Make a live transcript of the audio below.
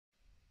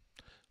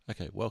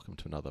Okay, welcome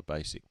to another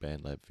basic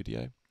Bandlab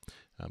video.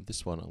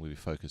 This one I'm going to be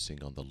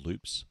focusing on the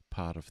loops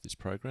part of this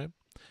program.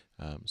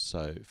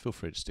 So feel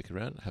free to stick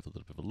around and have a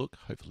little bit of a look.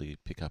 Hopefully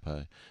pick up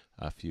a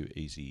few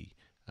easy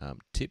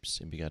tips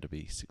and being able to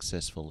be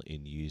successful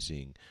in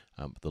using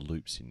the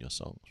loops in your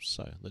songs.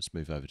 So let's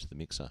move over to the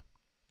mixer.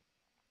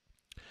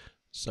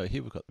 So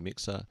here we've got the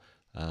mixer.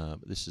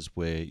 This is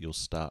where you'll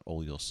start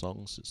all your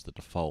songs. It's the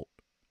default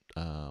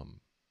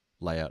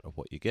layout of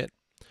what you get,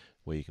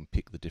 where you can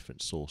pick the different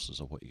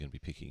sources of what you're going to be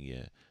picking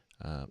your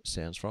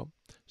sounds from.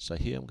 So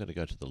here I'm going to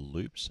go to the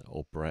loops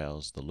or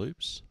browse the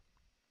loops,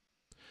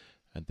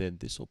 and then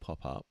this will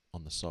pop up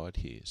on the side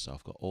here. So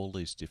I've got all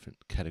these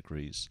different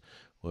categories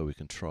where we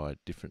can try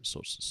different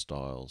sorts of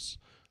styles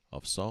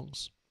of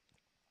songs.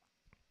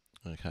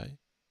 Okay,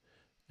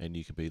 and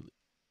you can be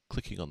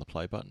clicking on the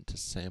play button to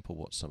sample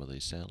what some of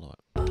these sound like.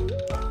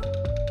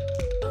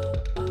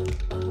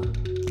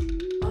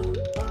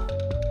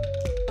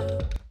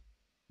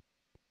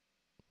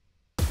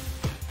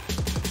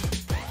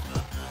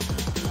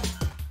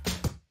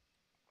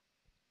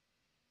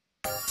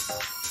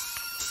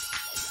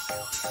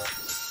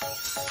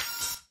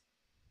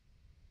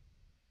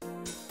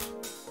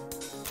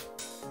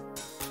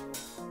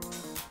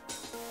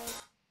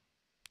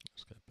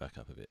 Let's go back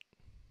up a bit.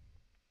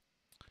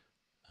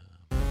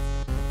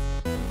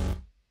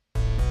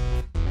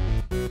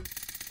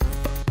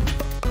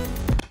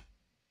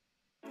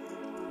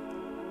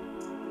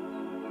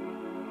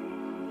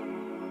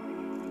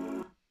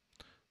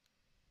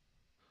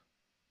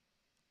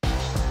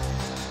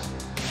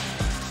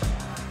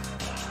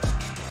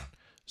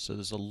 So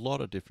there's a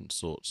lot of different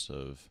sorts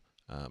of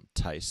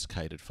tastes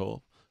catered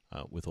for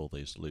with all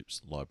these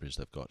loops libraries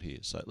they've got here.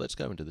 So let's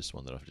go into this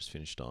one that I've just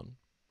finished on.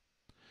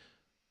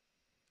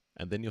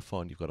 And then you'll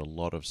find you've got a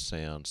lot of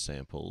sound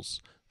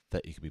samples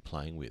that you can be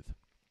playing with.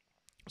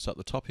 So at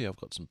the top here I've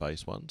got some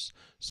bass ones.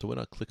 So when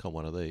I click on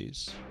one of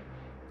these,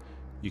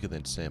 you can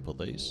then sample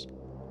these.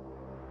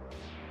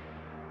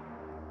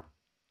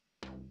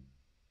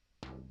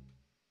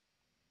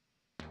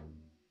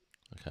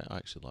 Okay, I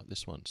actually like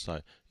this one. So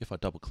if I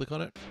double click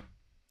on it,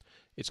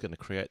 it's going to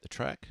create the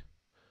track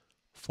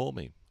for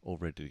me, all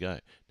ready to go.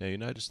 Now you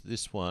notice that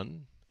this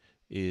one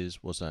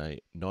was a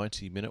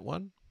 90-minute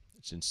one.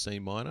 It's in C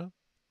minor.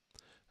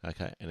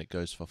 Okay, and it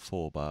goes for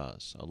 4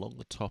 bars. Along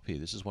the top here,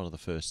 this is one of the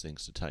first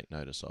things to take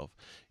notice of,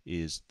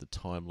 is the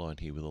timeline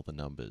here with all the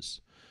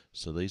numbers.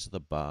 So these are the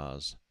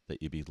bars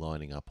that you'll be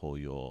lining up all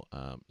your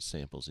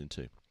samples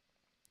into.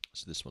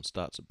 So this one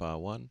starts at bar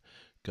 1,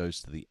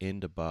 goes to the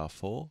end of bar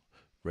 4,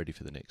 ready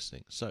for the next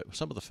thing. So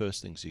some of the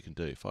first things you can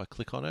do, if I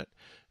click on it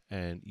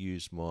and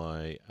use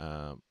my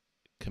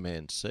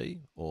Command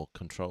C or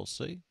Control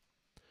C,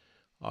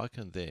 I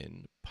can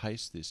then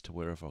paste this to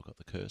wherever I've got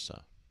the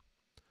cursor.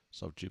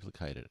 So I've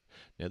duplicated it.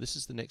 Now this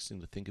is the next thing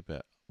to think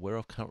about. Where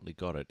I've currently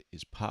got it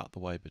is part the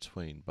way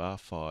between bar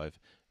 5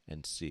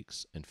 and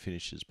 6 and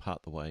finishes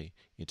part the way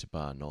into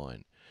bar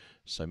 9.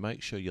 So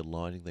make sure you're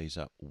lining these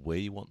up where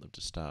you want them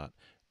to start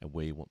and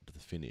where you want them to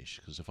finish.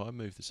 Because if I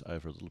move this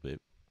over a little bit,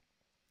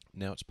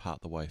 now it's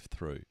part the way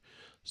through.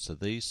 So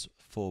these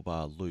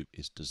 4-bar loop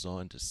is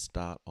designed to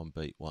start on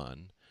beat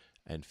 1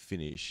 and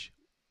finish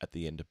at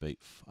the end of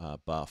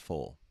bar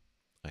 4,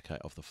 okay,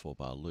 of the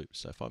 4-bar loop.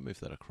 So if I move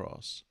that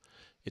across,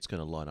 it's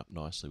going to line up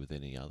nicely with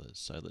any others.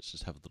 So let's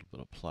just have a little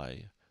bit of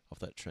play of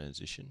that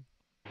transition.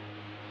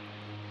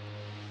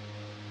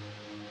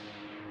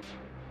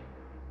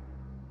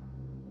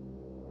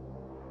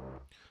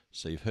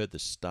 So you've heard the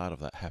start of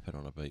that happen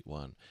on a beat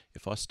 1.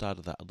 If I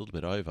started that a little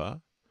bit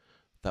over,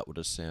 that would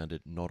have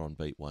sounded not on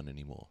beat 1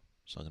 anymore.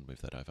 So I'm going to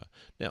move that over.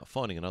 Now,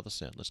 finding another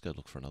sound, let's go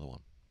look for another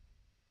one.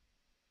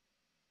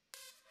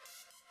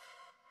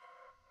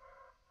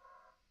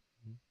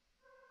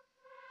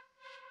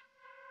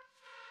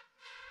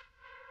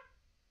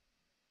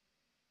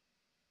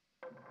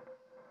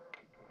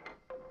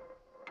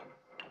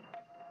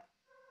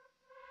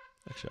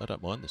 Actually, I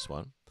don't mind this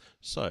one.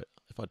 So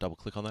if I double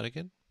click on that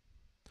again,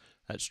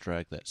 let's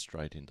drag that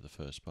straight into the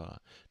first bar.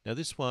 Now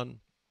this one,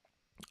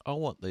 I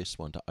want this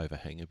one to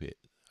overhang a bit,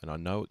 and I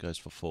know it goes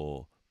for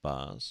 4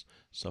 bars.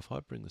 So if I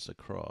bring this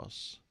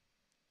across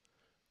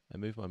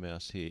and move my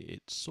mouse here,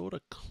 it sort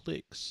of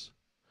clicks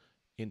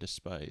into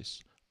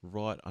space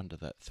right under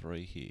that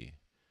 3 here.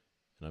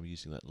 And I'm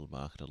using that little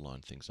marker to line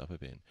things up a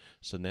bit.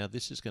 So now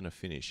this is going to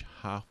finish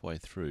halfway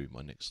through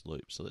my next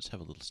loop. So let's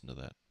have a listen to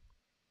that.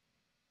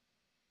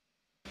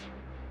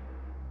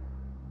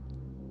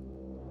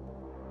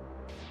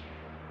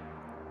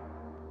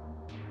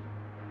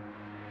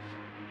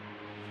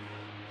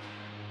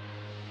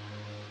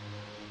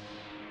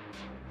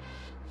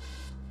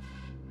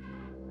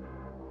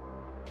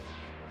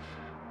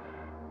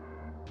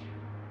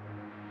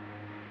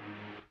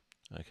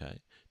 Okay,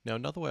 now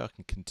another way I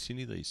can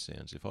continue these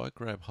sounds, if I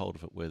grab hold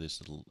of it where this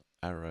little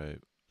arrow,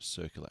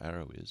 circular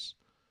arrow is,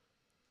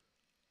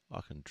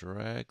 I can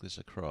drag this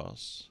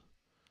across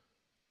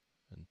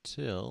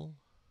until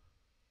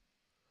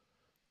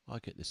I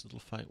get this little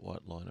faint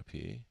white line up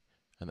here,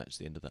 and that's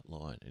the end of that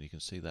line. And you can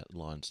see that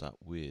lines up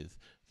with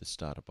the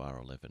start of bar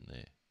 11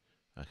 there.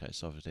 Okay,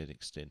 so I've then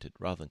extended.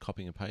 Rather than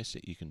copying and paste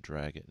it, you can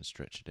drag it and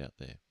stretch it out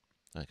there.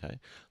 Okay,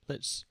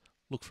 let's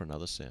look for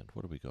another sound.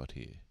 What have we got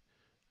here?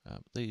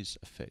 These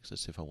effects,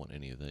 let's see if I want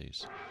any of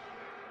these.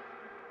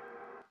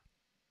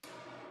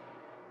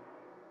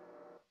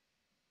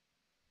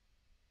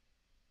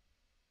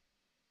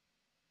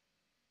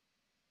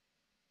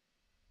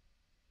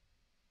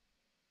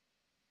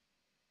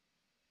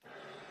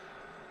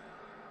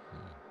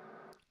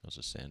 There's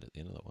a sound at the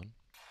end of that one.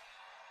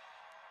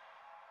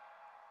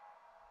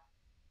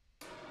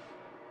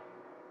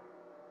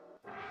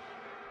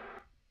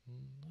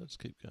 Let's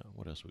keep going.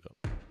 What else we got?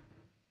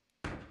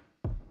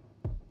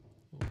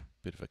 Oh,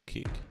 bit of a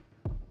kick.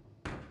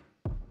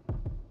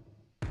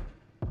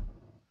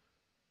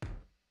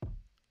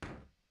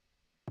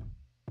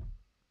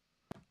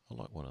 I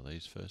like one of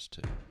these first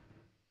two.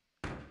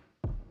 I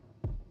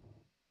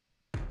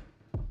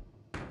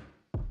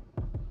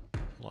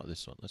like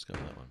this one. Let's go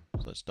with that one.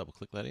 So let's double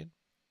click that in.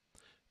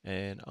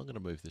 And I'm going to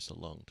move this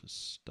along to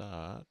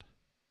start.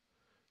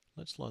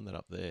 Let's line that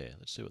up there.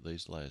 Let's see what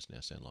these layers now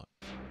sound like.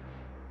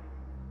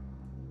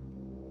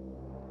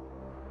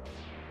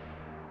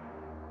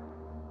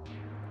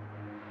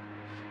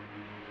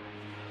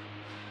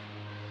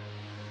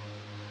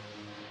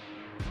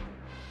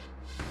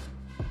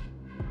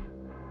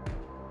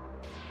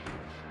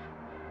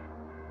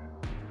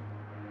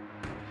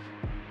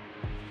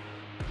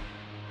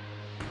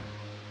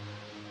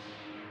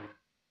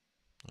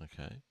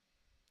 Okay.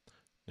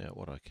 Now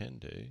what I can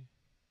do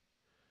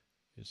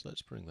is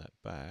let's bring that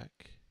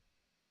back.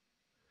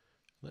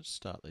 Let's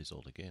start these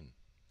all again.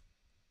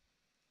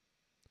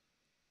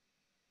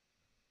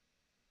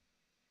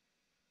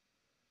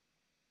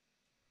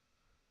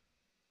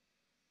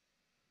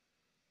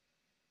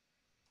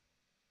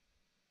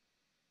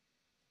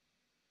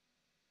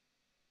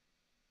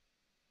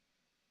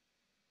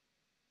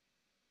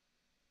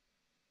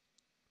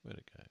 Where'd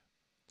it go?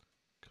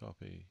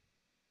 Copy.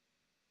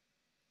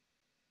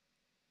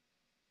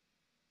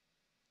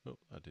 Oh,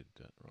 I did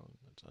that wrong.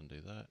 Let's undo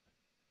that.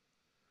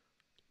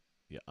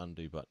 Your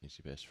undo button is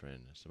your best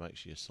friend. So make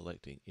sure you're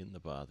selecting in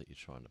the bar that you're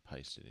trying to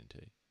paste it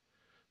into.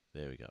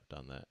 There we go, I've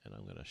done that. And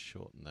I'm going to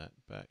shorten that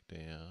back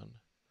down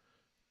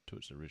to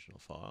its original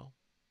file.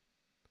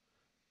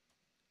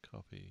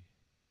 Copy.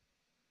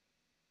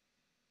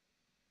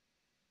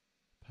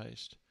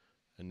 Paste.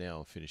 And now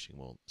I'm finishing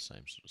all at the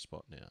same sort of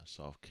spot now.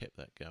 So I've kept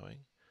that going.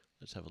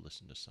 Let's have a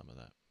listen to some of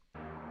that.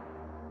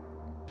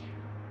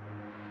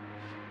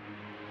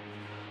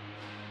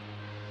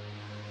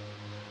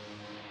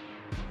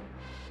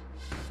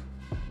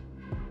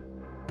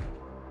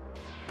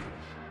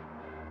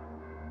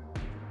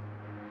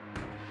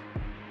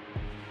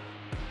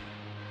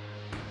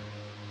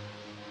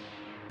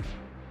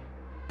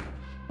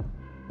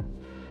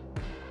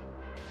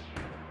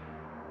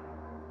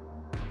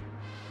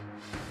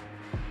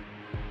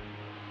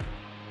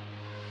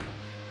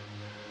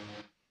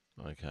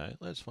 Okay,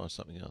 let's find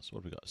something else.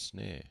 What have we got? A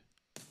snare.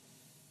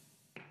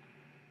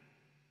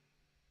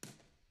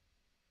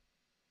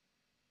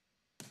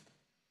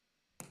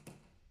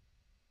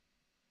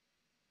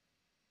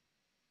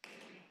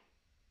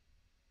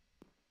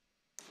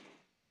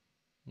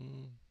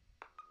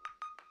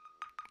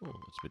 Oh,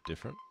 that's a bit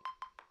different.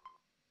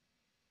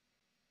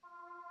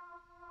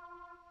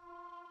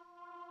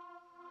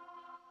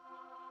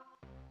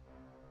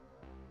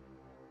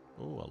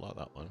 Oh, I like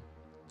that one.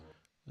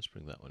 Let's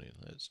bring that one in.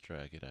 Let's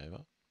drag it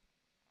over.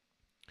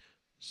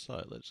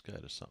 So let's go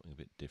to something a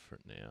bit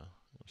different now.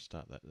 I'll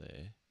start that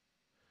there.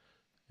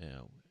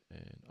 Now,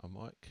 and I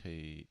might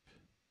keep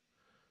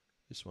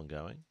this one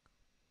going.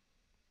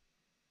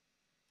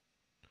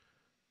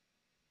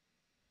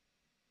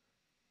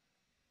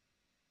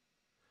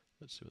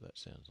 Let's see what that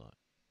sounds like.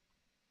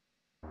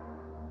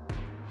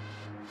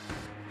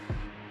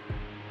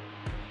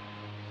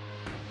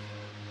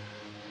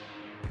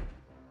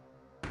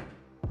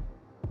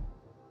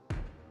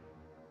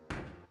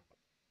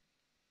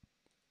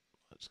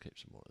 Let's keep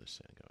some more of this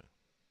sound going.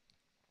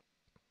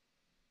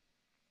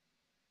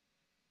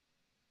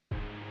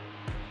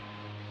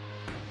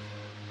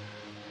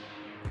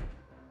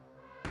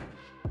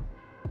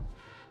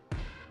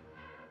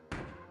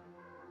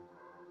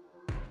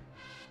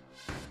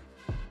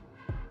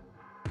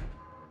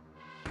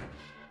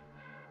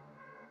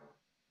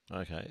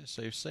 Okay,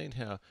 so you've seen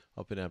how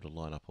I've been able to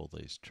line up all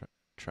these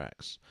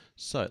tracks.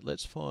 So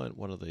let's find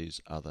one of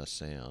these other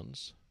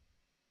sounds.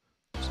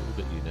 It's a little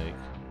bit unique.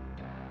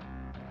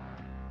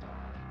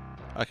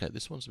 Okay,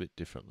 this one's a bit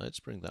different. Let's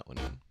bring that one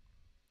in.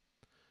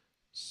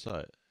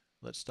 So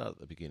let's start at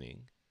the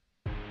beginning.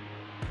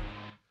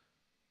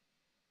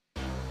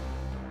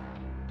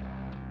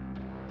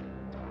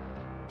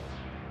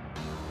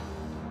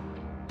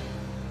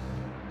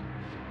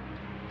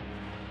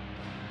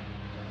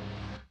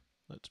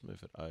 Let's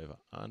move it over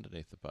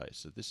underneath the bass.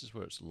 So this is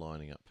where it's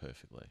lining up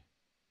perfectly.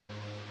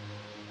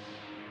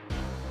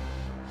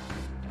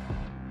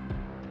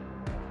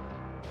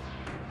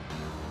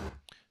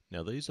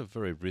 Now these are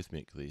very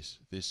rhythmic,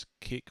 this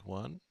kick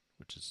one,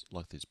 which is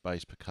like this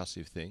bass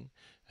percussive thing,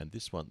 and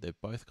this one, they've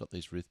both got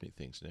these rhythmic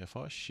things. Now if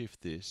I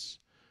shift this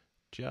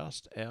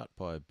just out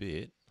by a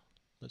bit,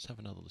 let's have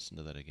another listen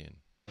to that again.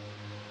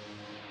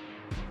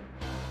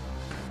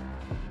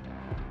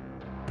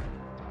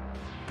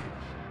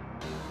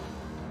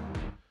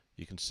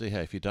 You can see how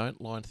if you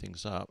don't line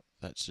things up,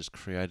 that's just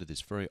created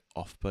this very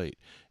offbeat.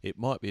 It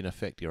might be an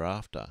effect you're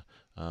after,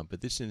 but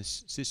this in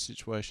this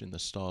situation, the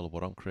style of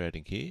what I'm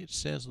creating here, it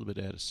sounds a little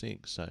bit out of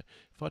sync. So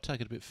if I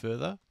take it a bit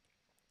further,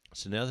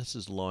 so now this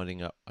is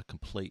lining up a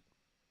complete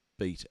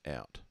beat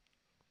out.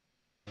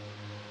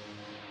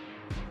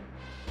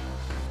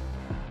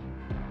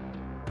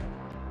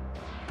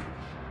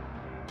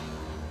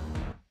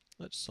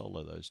 Let's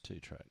solo those two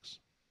tracks.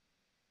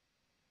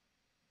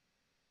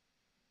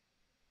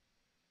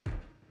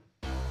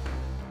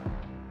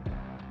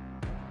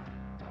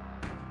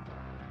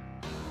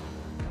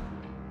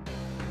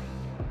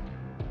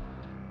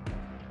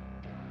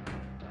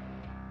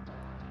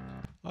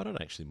 I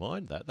don't actually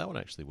mind that. That one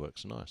actually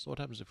works nice. What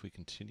happens if we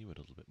continue it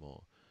a little bit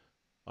more?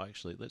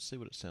 Actually, let's see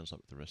what it sounds like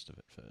with the rest of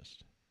it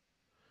first.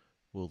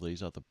 Will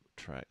these other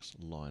tracks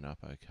line up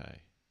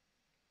okay?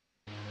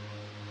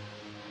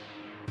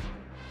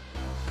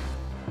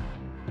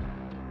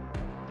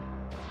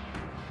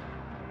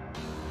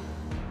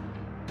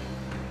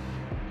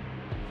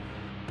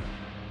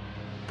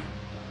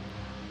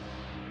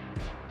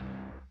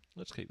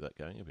 Let's keep that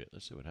going a bit.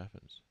 Let's see what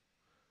happens.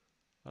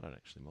 I don't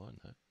actually mind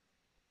that.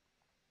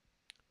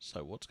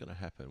 So what's going to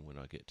happen when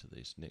I get to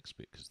this next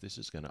bit, because this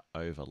is going to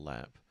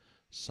overlap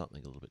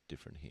something a little bit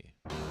different here.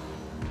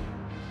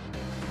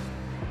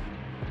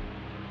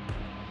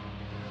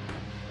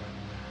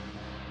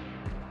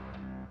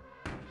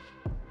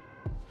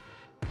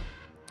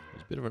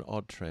 There's a bit of an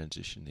odd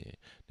transition there.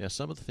 Now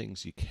some of the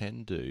things you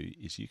can do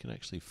is you can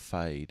actually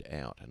fade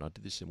out, and I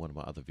did this in one of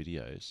my other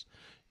videos.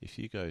 If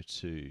you go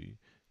to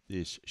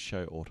this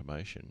show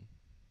automation,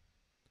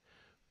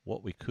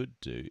 what we could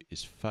do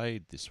is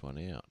fade this one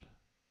out.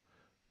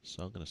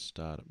 So I'm going to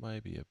start at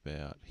maybe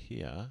about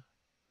here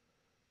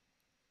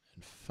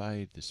and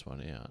fade this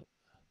one out.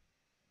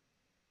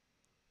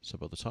 So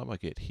by the time I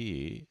get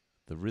here,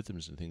 the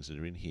rhythms and things that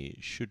are in here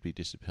should be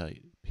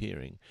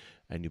disappearing,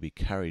 and you'll be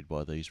carried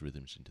by these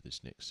rhythms into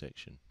this next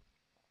section.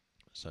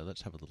 So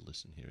let's have a little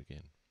listen here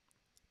again.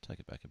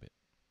 Take it back a bit.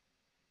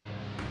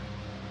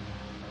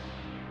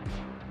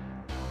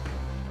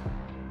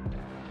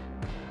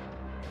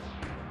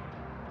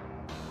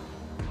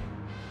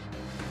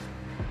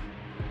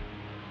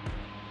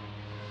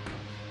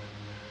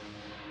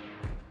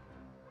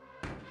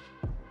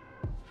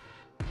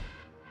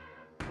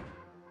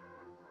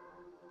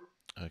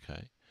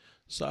 Okay,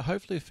 so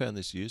hopefully you found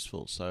this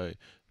useful. So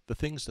the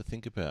things to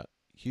think about: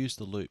 use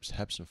the loops,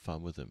 have some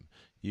fun with them.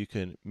 You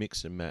can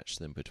mix and match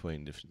them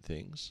between different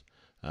things,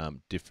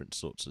 different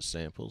sorts of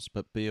samples,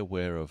 but be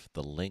aware of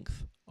the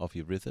length of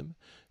your rhythm,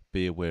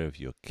 be aware of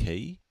your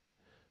key,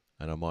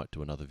 and I might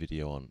do another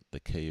video on the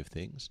key of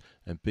things,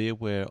 and be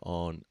aware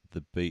on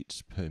the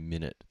beats per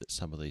minute that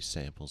some of these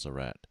samples are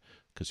at,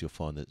 because you'll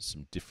find that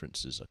some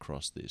differences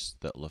across this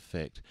that will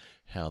affect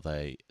how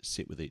they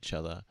sit with each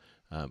other.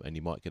 And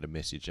you might get a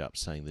message up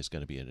saying there's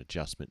going to be an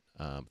adjustment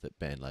that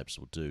Bandlabs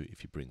will do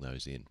if you bring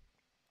those in.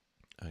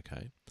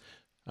 Okay,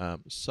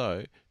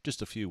 so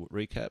just a few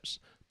recaps.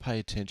 Pay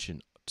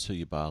attention to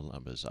your bar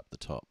numbers up the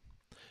top.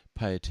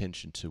 Pay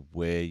attention to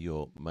where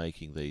you're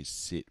making these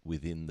sit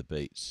within the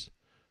beats.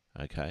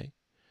 Okay,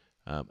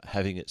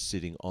 having it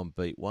sitting on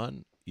beat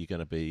 1, you're going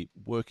to be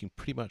working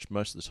pretty much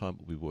most of the time.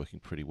 Will be working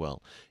pretty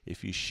well.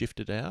 If you shift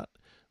it out,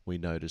 we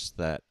notice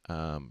that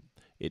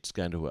it's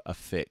going to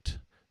affect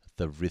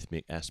the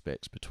rhythmic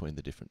aspects between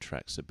the different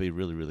tracks. So be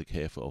really, really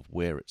careful of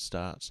where it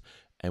starts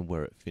and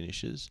where it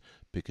finishes,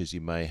 because you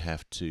may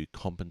have to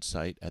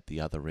compensate at the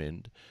other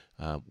end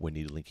when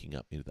you're linking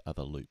up into the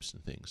other loops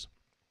and things.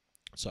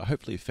 So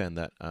hopefully you found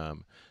that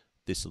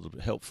this a little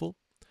bit helpful.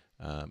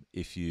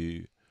 If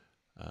you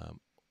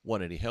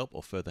want any help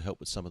or further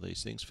help with some of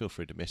these things, feel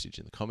free to message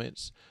in the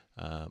comments.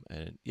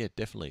 And yeah,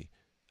 definitely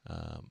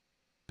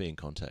be in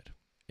contact.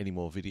 Any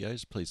more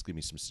videos, please give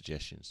me some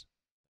suggestions.